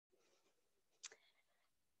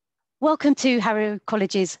Welcome to Harrow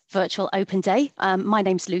College's virtual open day. My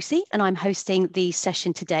name's Lucy and I'm hosting the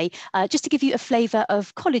session today just to give you a flavour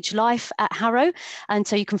of college life at Harrow, and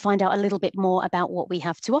so you can find out a little bit more about what we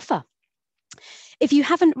have to offer. If you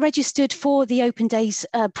haven't registered for the open days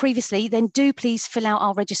previously, then do please fill out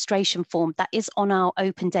our registration form. That is on our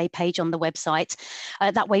open day page on the website.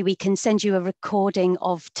 That way we can send you a recording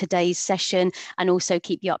of today's session and also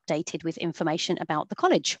keep you updated with information about the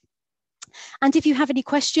college. And if you have any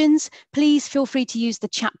questions, please feel free to use the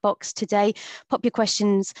chat box today. Pop your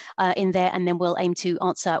questions in there and then we'll aim to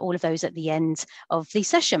answer all of those at the end of the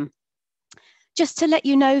session. Just to let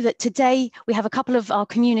you know that today we have a couple of our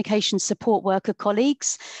communication support worker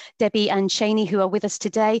colleagues, Debbie and Shani, who are with us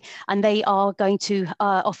today, and they are going to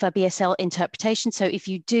offer BSL interpretation. So if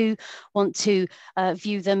you do want to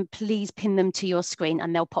view them, please pin them to your screen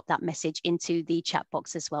and they'll pop that message into the chat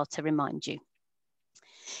box as well to remind you.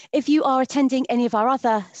 If you are attending any of our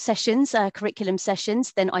other sessions, curriculum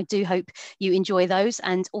sessions, then I do hope you enjoy those,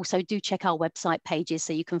 and also do check our website pages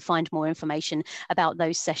so you can find more information about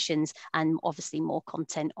those sessions and obviously more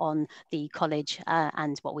content on the college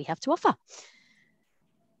and what we have to offer.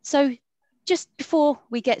 So just before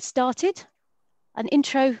we get started, an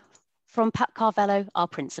intro from Pat Carvello, our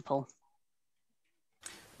principal.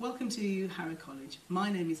 Welcome to Harrow College. My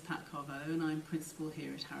name is Pat Carvello and I'm principal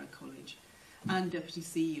here at Harrow College and Deputy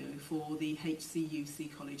CEO for the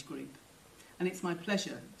HCUC College Group. And it's my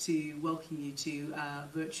pleasure to welcome you to our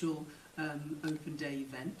virtual open day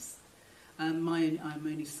events. I'm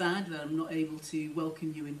only sad that I'm not able to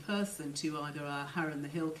welcome you in person to either our Harrow on the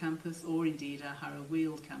Hill campus or indeed our Harrow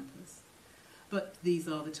Weald campus. But these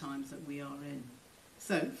are the times that we are in.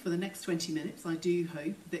 So for the next 20 minutes, I do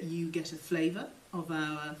hope that you get a flavour of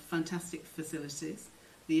our fantastic facilities,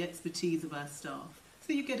 the expertise of our staff,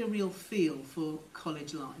 so you get a real feel for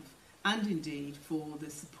college life and indeed for the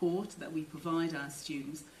support that we provide our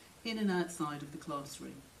students in and outside of the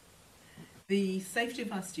classroom. The safety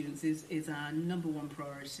of our students is our number one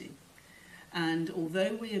priority, and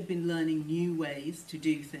although we have been learning new ways to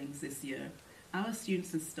do things this year, our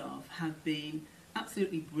students and staff have been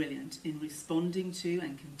absolutely brilliant in responding to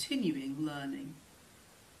and continuing learning.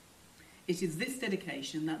 It is this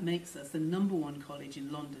dedication that makes us the number one college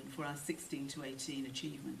in London for our 16 to 18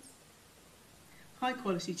 achievements. High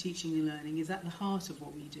quality teaching and learning is at the heart of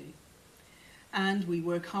what we do, and we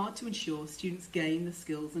work hard to ensure students gain the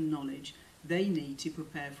skills and knowledge they need to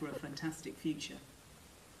prepare for a fantastic future.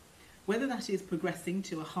 Whether that is progressing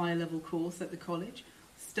to a higher level course at the college,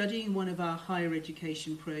 studying one of our higher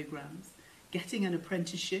education programmes, getting an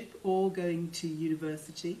apprenticeship or going to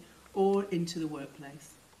university or into the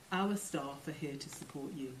workplace, our staff are here to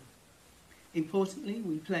support you. Importantly,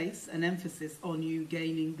 we place an emphasis on you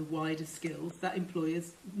gaining the wider skills that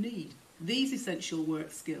employers need. These essential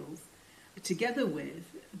work skills, together with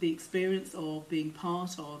the experience of being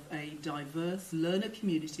part of a diverse learner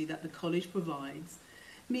community that the college provides,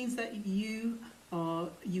 means that you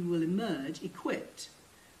will emerge equipped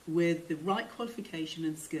with the right qualification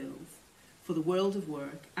and skills for the world of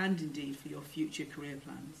work and indeed for your future career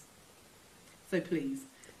plans. So please,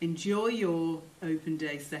 enjoy your open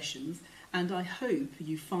day sessions, and I hope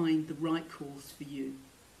you find the right course for you.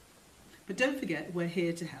 But don't forget, we're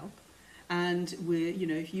here to help, and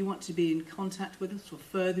if you want to be in contact with us for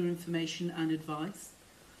further information and advice,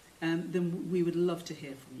 then we would love to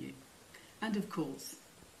hear from you. And of course,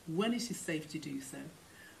 when it is safe to do so,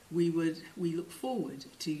 we look forward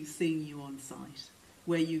to seeing you on site,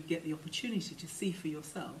 where you get the opportunity to see for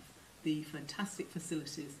yourself the fantastic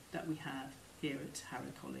facilities that we have here at Harrow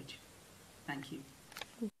College. Thank you.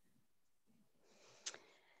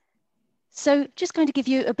 So just going to give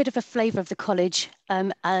you a bit of a flavour of the college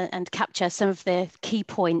and capture some of the key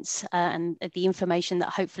points and the information that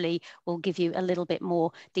hopefully will give you a little bit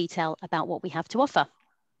more detail about what we have to offer.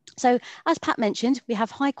 So as Pat mentioned, we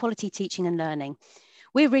have high quality teaching and learning.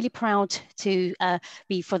 We're really proud to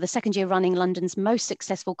be, for the second year running, London's most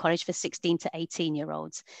successful college for 16 to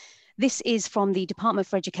 18-year-olds. This is from the Department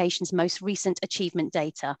for Education's most recent achievement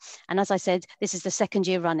data. And as I said, this is the second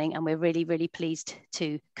year running, and we're really, really pleased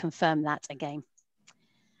to confirm that again.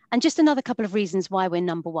 And just another couple of reasons why we're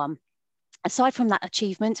number one. Aside from that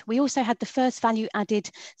achievement, we also had the first value added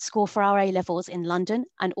score for our A-levels in London,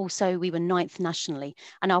 and also we were 9th nationally.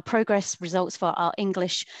 And our progress results for our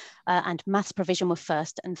English and maths provision were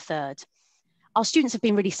 1st and 3rd. Our students have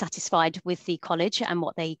been really satisfied with the college and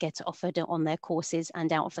what they get offered on their courses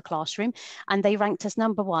and out of the classroom. And they ranked us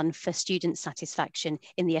number one for student satisfaction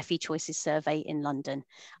in the FE Choices survey in London.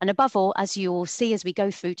 And above all, as you will see as we go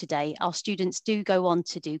through today, our students do go on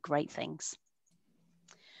to do great things.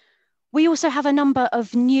 We also have a number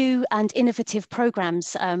of new and innovative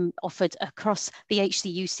programs offered across the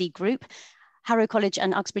HCUC group. Harrow College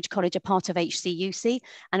and Uxbridge College are part of HCUC,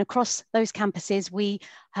 and across those campuses we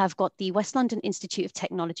have got the West London Institute of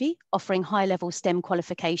Technology offering high-level STEM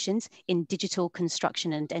qualifications in digital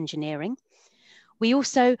construction and engineering. We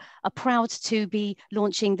also are proud to be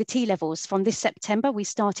launching the T-levels. From this September, we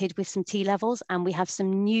started with some T-levels, and we have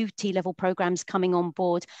some new T-level programs coming on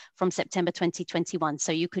board from September 2021.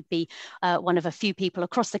 So you could be one of a few people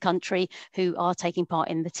across the country who are taking part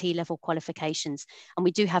in the T-level qualifications. And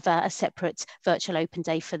we do have a separate virtual open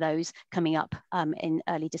day for those coming up in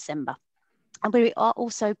early December. And we are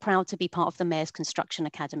also proud to be part of the Mayor's Construction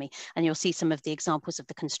Academy. And you'll see some of the examples of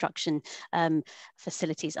the construction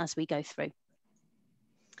facilities as we go through.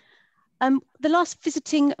 The last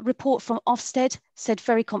visiting report from Ofsted said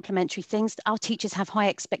very complimentary things. Our teachers have high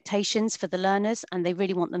expectations for the learners and they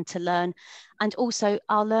really want them to learn. And also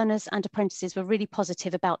our learners and apprentices were really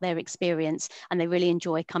positive about their experience and they really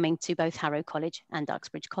enjoy coming to both Harrow College and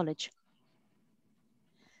Uxbridge College.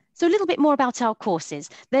 So a little bit more about our courses.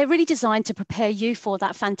 They're really designed to prepare you for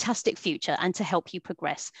that fantastic future and to help you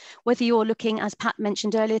progress. Whether you're looking, as Pat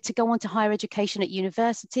mentioned earlier, to go on to higher education at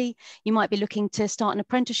university, you might be looking to start an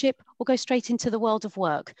apprenticeship or go straight into the world of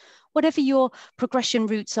work. Whatever your progression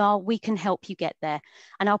routes are, we can help you get there.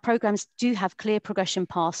 And our programs do have clear progression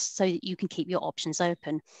paths so that you can keep your options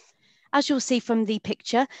open. As you'll see from the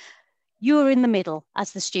picture, you're in the middle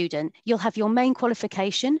as the student. You'll have your main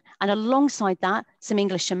qualification and alongside that, some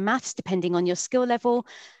English and maths, depending on your skill level.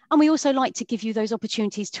 And we also like to give you those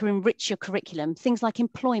opportunities to enrich your curriculum, things like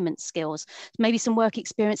employment skills, maybe some work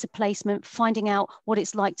experience of placement, finding out what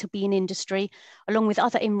it's like to be in industry, along with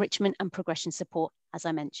other enrichment and progression support, as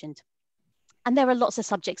I mentioned. And there are lots of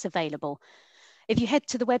subjects available. If you head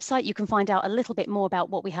to the website, you can find out a little bit more about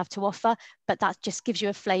what we have to offer, but that just gives you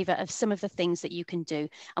a flavour of some of the things that you can do.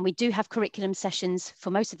 And we do have curriculum sessions for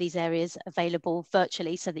most of these areas available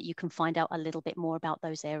virtually so that you can find out a little bit more about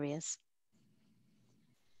those areas.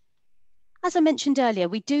 As I mentioned earlier,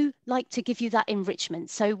 we do like to give you that enrichment.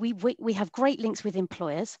 So we have great links with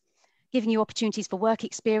employers, giving you opportunities for work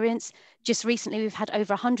experience. Just recently, we've had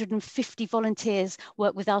over 150 volunteers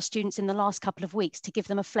work with our students in the last couple of weeks to give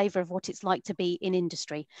them a flavour of what it's like to be in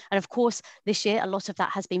industry. And of course, this year, a lot of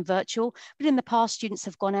that has been virtual, but in the past, students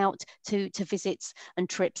have gone out to visits and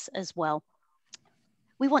trips as well.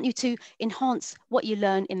 We want you to enhance what you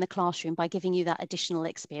learn in the classroom by giving you that additional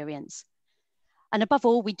experience. And above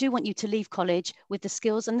all, we do want you to leave college with the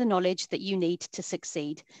skills and the knowledge that you need to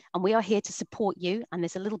succeed. And we are here to support you. And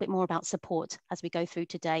there's a little bit more about support as we go through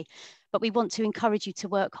today. But we want to encourage you to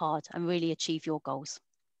work hard and really achieve your goals.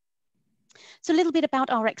 So a little bit about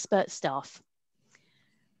our expert staff.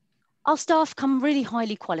 Our staff come really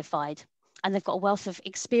highly qualified and they've got a wealth of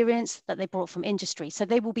experience that they brought from industry. So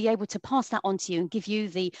they will be able to pass that on to you and give you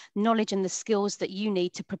the knowledge and the skills that you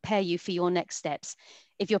need to prepare you for your next steps.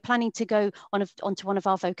 If you're planning to go onto one of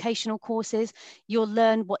our vocational courses, you'll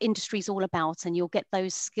learn what industry is all about and you'll get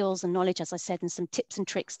those skills and knowledge, as I said, and some tips and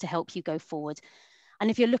tricks to help you go forward. And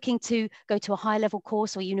if you're looking to go to a higher level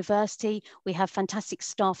course or university, we have fantastic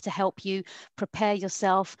staff to help you prepare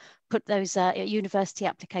yourself, put those university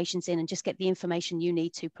applications in and just get the information you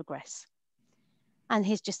need to progress. And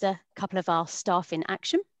here's just a couple of our staff in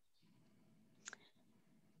action.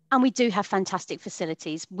 And we do have fantastic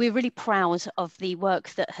facilities. We're really proud of the work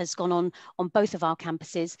that has gone on both of our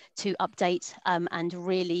campuses to update and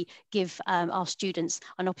really give our students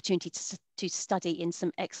an opportunity to study in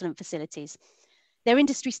some excellent facilities. They're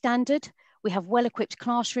industry standard. We have well-equipped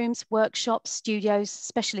classrooms, workshops, studios,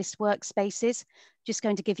 specialist workspaces. Just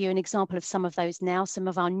going to give you an example of some of those now, some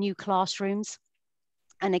of our new classrooms.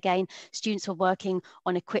 And again, students are working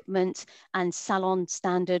on equipment and salon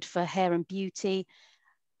standard for hair and beauty.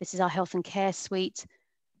 This is our health and care suite,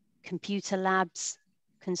 computer labs,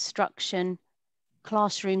 construction,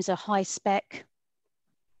 classrooms are high spec,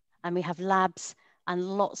 and we have labs and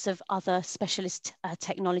lots of other specialist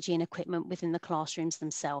technology and equipment within the classrooms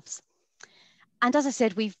themselves. And as I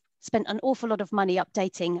said, we've spent an awful lot of money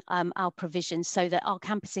updating our provisions so that our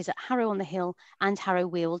campuses at Harrow on the Hill and Harrow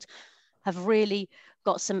Weald have really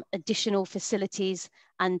got some additional facilities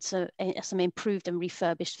and some improved and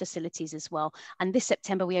refurbished facilities as well. And this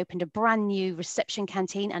September, we opened a brand new reception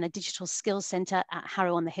canteen and a digital skills centre at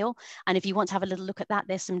Harrow on the Hill. And if you want to have a little look at that,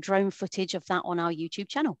 there's some drone footage of that on our YouTube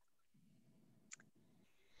channel.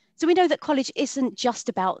 So we know that college isn't just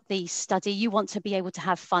about the study. You want to be able to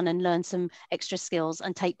have fun and learn some extra skills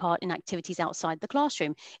and take part in activities outside the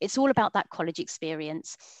classroom. It's all about that college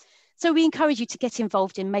experience. So we encourage you to get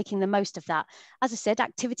involved in making the most of that. As I said,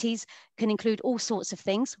 activities can include all sorts of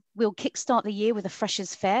things. We'll kickstart the year with a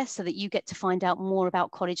Freshers' Fair so that you get to find out more about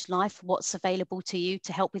college life, what's available to you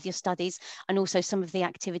to help with your studies, and also some of the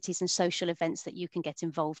activities and social events that you can get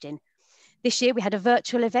involved in. This year we had a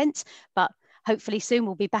virtual event, but hopefully soon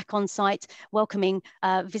we'll be back on site welcoming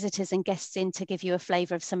visitors and guests in to give you a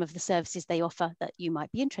flavour of some of the services they offer that you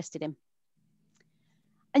might be interested in.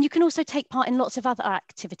 And you can also take part in lots of other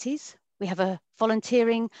activities. We have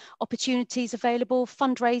volunteering opportunities available,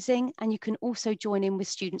 fundraising, and you can also join in with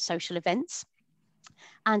student social events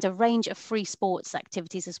and a range of free sports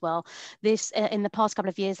activities as well. This, in the past couple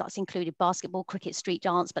of years, that's included basketball, cricket, street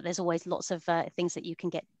dance, but there's always lots of things that you can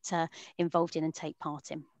get involved in and take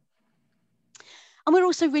part in. And we're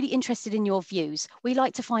also really interested in your views. We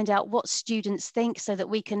like to find out what students think so that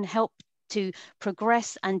we can help to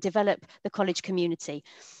progress and develop the college community.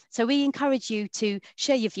 So we encourage you to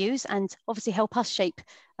share your views and obviously help us shape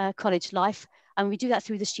college life. And we do that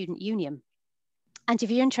through the Student Union. And if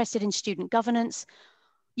you're interested in student governance,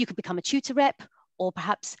 you could become a tutor rep or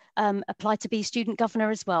perhaps apply to be student governor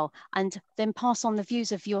as well, and then pass on the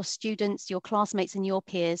views of your students, your classmates and your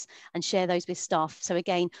peers and share those with staff. So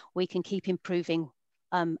again, we can keep improving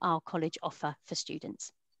our college offer for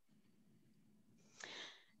students.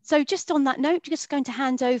 So just on that note, just going to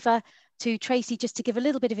hand over to Tracy just to give a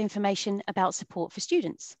little bit of information about support for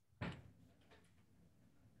students.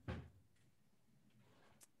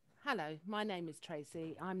 Hello, my name is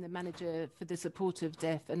Tracy. I'm the manager for the support of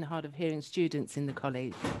deaf and hard of hearing students in the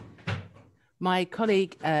college. My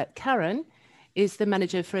colleague Karen is the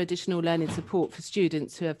manager for additional learning support for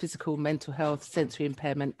students who have physical, mental health, sensory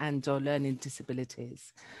impairment and/or learning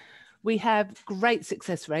disabilities. We have great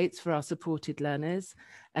success rates for our supported learners,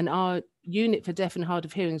 and our unit for deaf and hard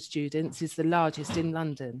of hearing students is the largest in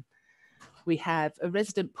London. We have a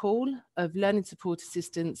resident pool of learning support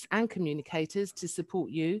assistants and communicators to support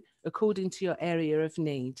you according to your area of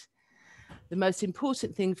need. The most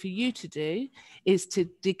important thing for you to do is to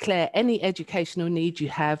declare any educational need you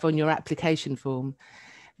have on your application form.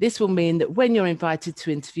 This will mean that when you're invited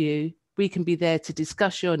to interview, we can be there to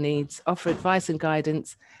discuss your needs, offer advice and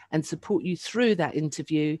guidance, and support you through that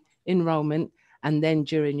interview, enrolment, and then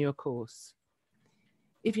during your course.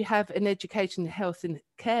 If you have an education, health and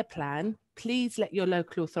care plan, please let your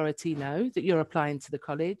local authority know that you're applying to the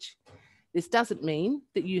college. This doesn't mean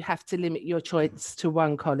that you have to limit your choice to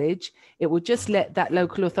one college. It will just let that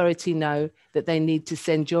local authority know that they need to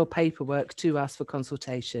send your paperwork to us for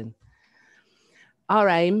consultation. Our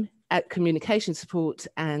aim at communication support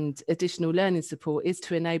and additional learning support is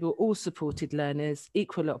to enable all supported learners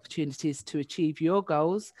equal opportunities to achieve your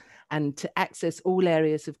goals and to access all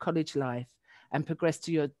areas of college life and progress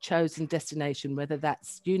to your chosen destination, whether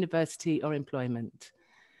that's university or employment.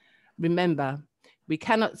 Remember, we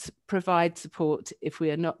cannot provide support if we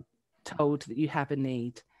are not told that you have a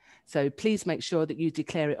need. So please make sure that you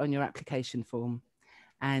declare it on your application form.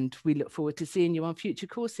 And we look forward to seeing you on future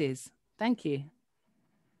courses. Thank you.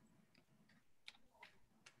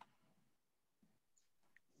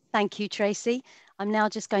 Thank you, Tracy. I'm now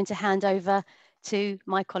just going to hand over to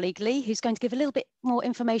my colleague Lee, who's going to give a little bit more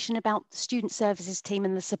information about the student services team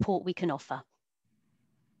and the support we can offer.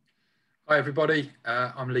 Hi everybody,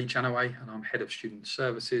 I'm Lee Chanaway and I'm Head of Student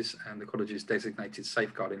Services and the college's designated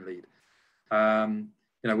safeguarding lead.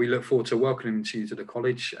 We look forward to welcoming you to the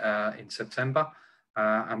college in September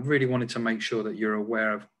and really wanted to make sure that you're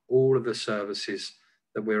aware of all of the services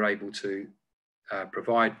that we're able to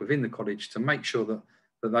provide within the college to make sure that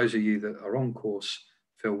those of you that are on course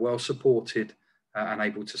feel well supported and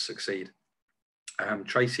able to succeed.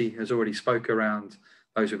 Tracy has already spoke around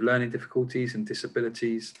those with learning difficulties and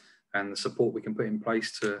disabilities and the support we can put in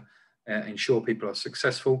place to ensure people are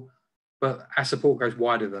successful. But our support goes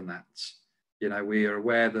wider than that. You know, we are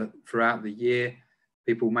aware that throughout the year,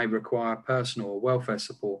 people may require personal or welfare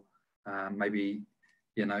support. Maybe,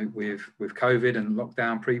 you know, with COVID and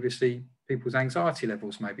lockdown previously, people's anxiety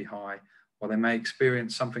levels may be high, or they may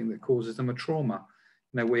experience something that causes them a trauma.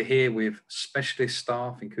 You know, we're here with specialist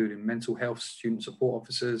staff, including mental health student support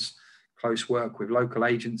officers, close work with local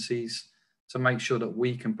agencies to make sure that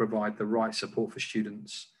we can provide the right support for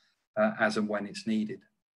students as and when it's needed.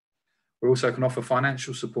 We also can offer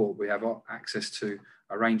financial support. We have access to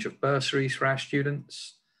a range of bursaries for our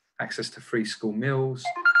students, access to free school meals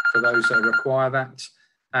for those that require that.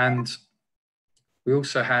 And we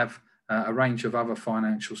also have a range of other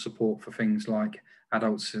financial support for things like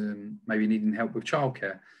adults maybe needing help with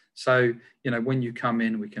childcare. So, you know, when you come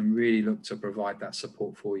in, we can really look to provide that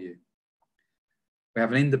support for you. We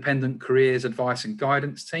have an independent careers advice and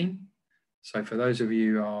guidance team. So for those of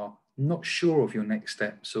you who are not sure of your next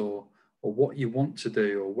steps or what you want to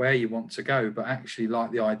do or where you want to go, but actually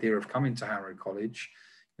like the idea of coming to Harrow College,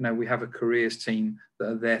 you know, we have a careers team that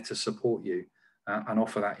are there to support you and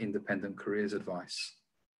offer that independent careers advice.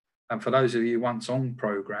 And for those of you once on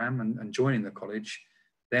programme and joining the college,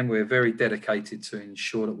 then we're very dedicated to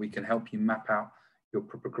ensure that we can help you map out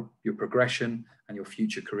your progression and your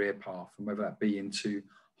future career path, and whether that be into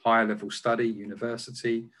higher level study,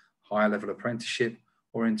 university, higher level apprenticeship,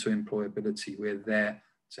 or into employability. We're there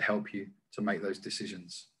to help you to make those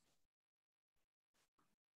decisions.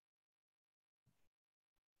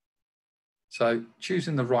 So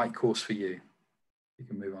choosing the right course for you. You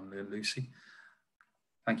can move on, Lucy.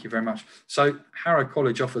 Thank you very much. So Harrow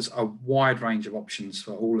College offers a wide range of options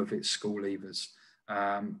for all of its school leavers.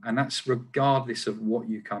 And that's regardless of what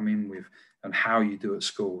you come in with and how you do at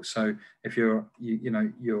school. So if your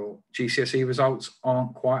GCSE results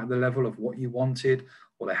aren't quite at the level of what you wanted,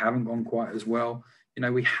 or they haven't gone quite as well, you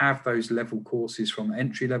know, we have those level courses, from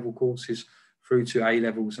entry level courses through to A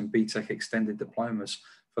levels and BTEC extended diplomas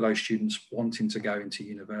for those students wanting to go into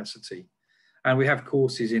university. And we have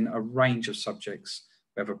courses in a range of subjects.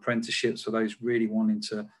 We have apprenticeships for those really wanting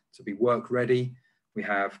to be work ready. We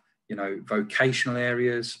have, you know, vocational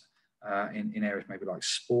areas in areas maybe like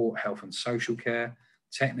sport, health and social care,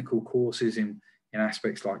 technical courses in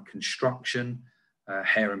aspects like construction,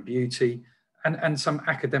 hair and beauty, and some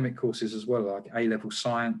academic courses as well, like A-level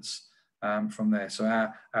science from there. So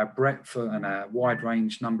our breadth and our wide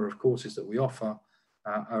range number of courses that we offer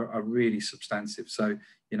are really substantive. So,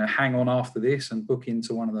 you know, hang on after this and book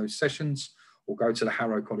into one of those sessions, or go to the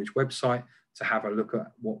Harrow College website to have a look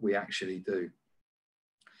at what we actually do.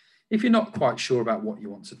 If you're not quite sure about what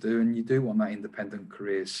you want to do and you do want that independent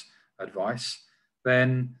careers advice,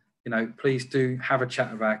 then, you know, please do have a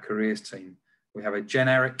chat with our careers team. We have a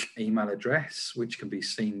generic email address, which can be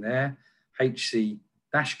seen there,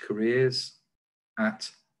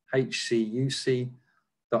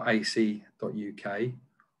 hc-careers@hcuc.ac.uk,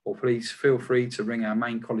 or please feel free to ring our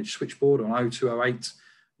main college switchboard on 0208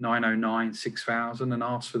 909 6000 and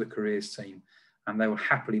ask for the careers team, and they will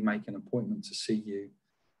happily make an appointment to see you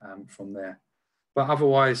from there. But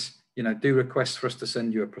otherwise, you know, do request for us to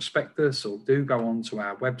send you a prospectus, or do go on to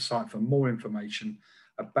our website for more information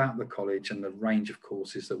about the college and the range of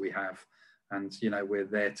courses that we have. And, you know, we're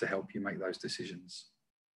there to help you make those decisions.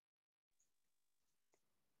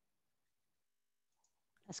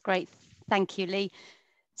 That's great. Thank you, Lee.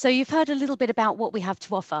 So you've heard a little bit about what we have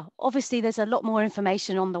to offer. Obviously, there's a lot more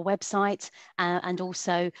information on the website and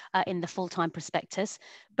also in the full-time prospectus,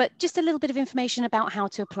 but just a little bit of information about how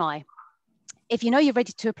to apply. If you know you're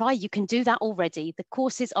ready to apply, you can do that already. The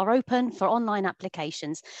courses are open for online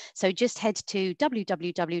applications. So just head to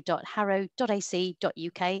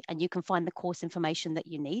www.harrow.ac.uk and you can find the course information that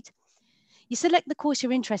you need. You select the course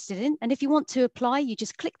you're interested in, and if you want to apply, you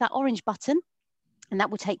just click that orange button, and that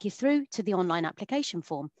will take you through to the online application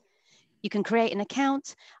form. You can create an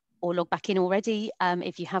account or log back in already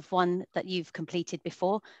if you have one that you've completed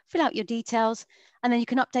before. Fill out your details, and then you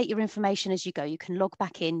can update your information as you go. You can log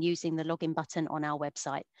back in using the login button on our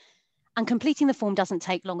website. And completing the form doesn't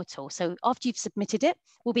take long at all. So after you've submitted it,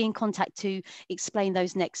 we'll be in contact to explain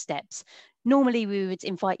those next steps. Normally, we would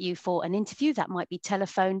invite you for an interview. That might be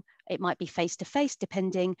telephone, it might be face-to-face,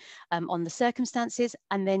 depending on the circumstances.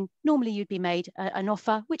 And then normally you'd be made an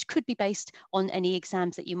offer, which could be based on any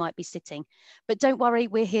exams that you might be sitting. But don't worry,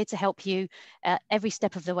 we're here to help you every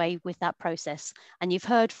step of the way with that process. And you've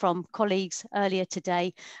heard from colleagues earlier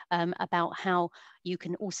today about how you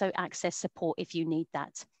can also access support if you need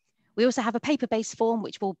that. We also have a paper-based form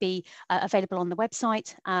which will be available on the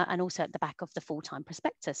website and also at the back of the full-time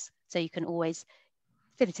prospectus. So you can always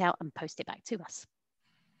fill it out and post it back to us.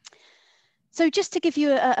 So just to give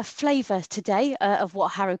you a flavour today of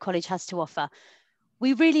what Harrow College has to offer,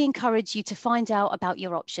 we really encourage you to find out about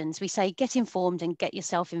your options. We say get informed and get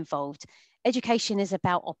yourself involved. Education is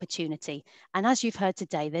about opportunity. And as you've heard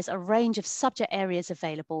today, there's a range of subject areas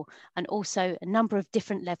available and also a number of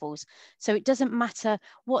different levels. So it doesn't matter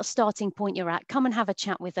what starting point you're at, come and have a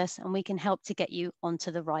chat with us and we can help to get you onto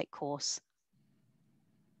the right course.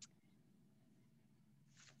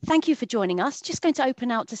 Thank you for joining us. Just going to open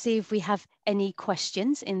out to see if we have any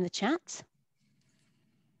questions in the chat.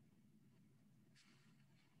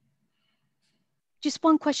 Just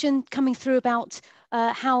one question coming through about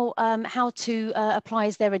how to apply.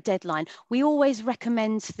 Is there a deadline? We always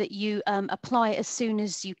recommend that you apply as soon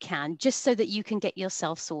as you can, just so that you can get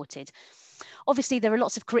yourself sorted. Obviously, there are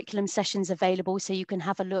lots of curriculum sessions available, so you can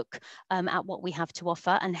have a look at what we have to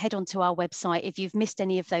offer and head onto our website. If you've missed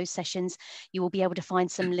any of those sessions, you will be able to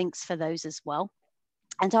find some links for those as well.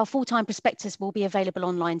 And our full-time prospectus will be available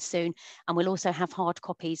online soon, and we'll also have hard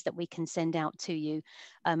copies that we can send out to you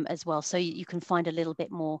as well, so you can find a little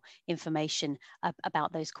bit more information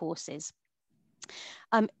about those courses.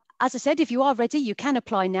 As I said, if you are ready, you can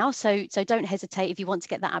apply now, so don't hesitate. If you want to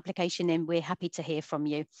get that application in, we're happy to hear from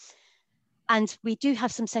you. And we do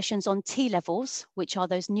have some sessions on T-levels, which are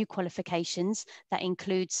those new qualifications that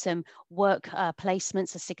include some work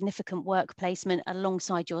placements, a significant work placement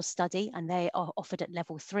alongside your study, and they are offered at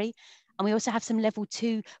level 3. And we also have some level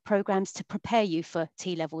 2 programs to prepare you for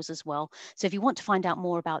T-levels as well. So if you want to find out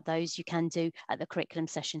more about those, you can do at the curriculum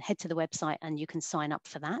session. Head to the website and you can sign up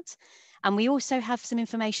for that. And we also have some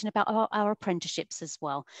information about our apprenticeships as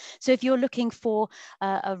well. So if you're looking for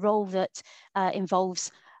a role that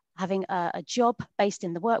involves having a job based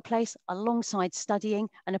in the workplace alongside studying,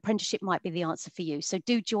 an apprenticeship might be the answer for you. So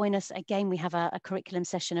do join us. Again, we have a curriculum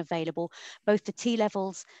session available. Both the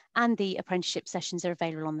T-levels and the apprenticeship sessions are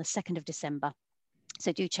available on the 2nd of December.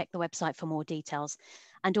 So do check the website for more details.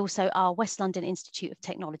 And also our West London Institute of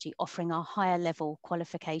Technology offering our higher level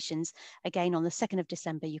qualifications. Again, on the 2nd of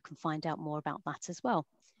December, you can find out more about that as well.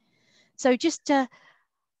 So just to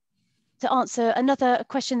answer another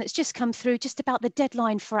question that's just come through, just about the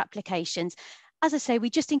deadline for applications. As I say, we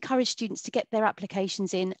just encourage students to get their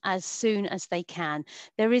applications in as soon as they can.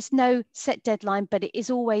 There is no set deadline, but it is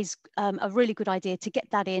always a really good idea to get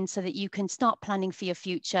that in so that you can start planning for your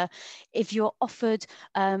future. If you're offered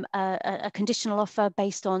a conditional offer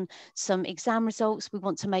based on some exam results, we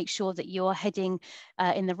want to make sure that you're heading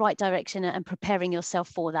in the right direction and preparing yourself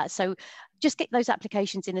for that. So just get those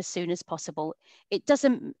applications in as soon as possible. It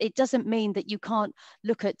doesn't mean that you can't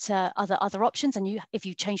look at other options, and if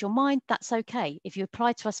you change your mind, that's okay. If you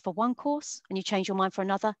apply to us for one course and you change your mind for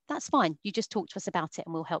another, that's fine. You just talk to us about it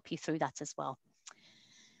and we'll help you through that as well.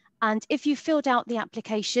 And if you filled out the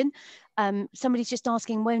application, somebody's just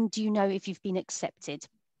asking, when do you know if you've been accepted?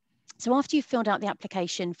 So after you've filled out the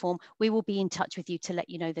application form, we will be in touch with you to let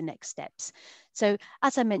you know the next steps. So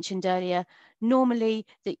as I mentioned earlier, normally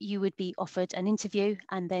that you would be offered an interview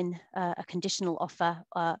and then a conditional offer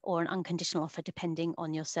or an unconditional offer, depending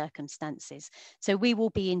on your circumstances. So we will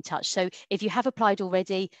be in touch. So if you have applied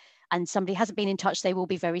already and somebody hasn't been in touch, they will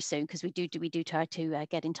be very soon, because we do try to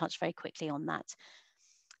get in touch very quickly on that.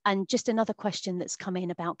 And just another question that's come in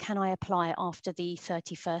about, can I apply after the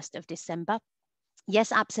 31st of December?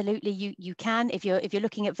 Yes, absolutely, you can, if you're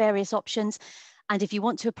looking at various options. And if you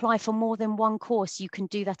want to apply for more than one course, you can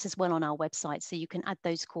do that as well on our website. So you can add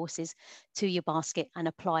those courses to your basket and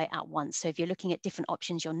apply at once. So if you're looking at different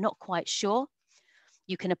options, you're not quite sure,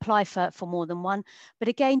 you can apply for more than one. But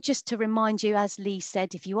again, just to remind you, as Lee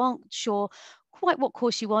said, if you aren't sure quite what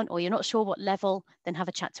course you want, or you're not sure what level, then have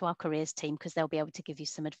a chat to our careers team, because they'll be able to give you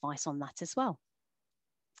some advice on that as well.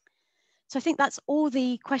 So I think that's all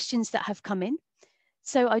the questions that have come in.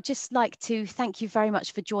 So I'd just like to thank you very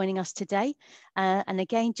much for joining us today. And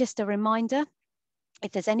again, just a reminder,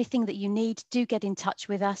 if there's anything that you need, do get in touch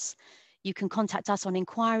with us. You can contact us on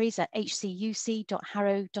inquiries at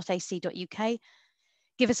hcuc.harrow.ac.uk.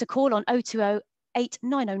 Give us a call on 020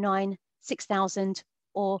 8909 6000,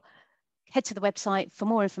 or head to the website for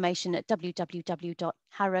more information at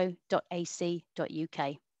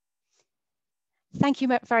www.harrow.ac.uk. Thank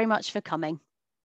you very much for coming.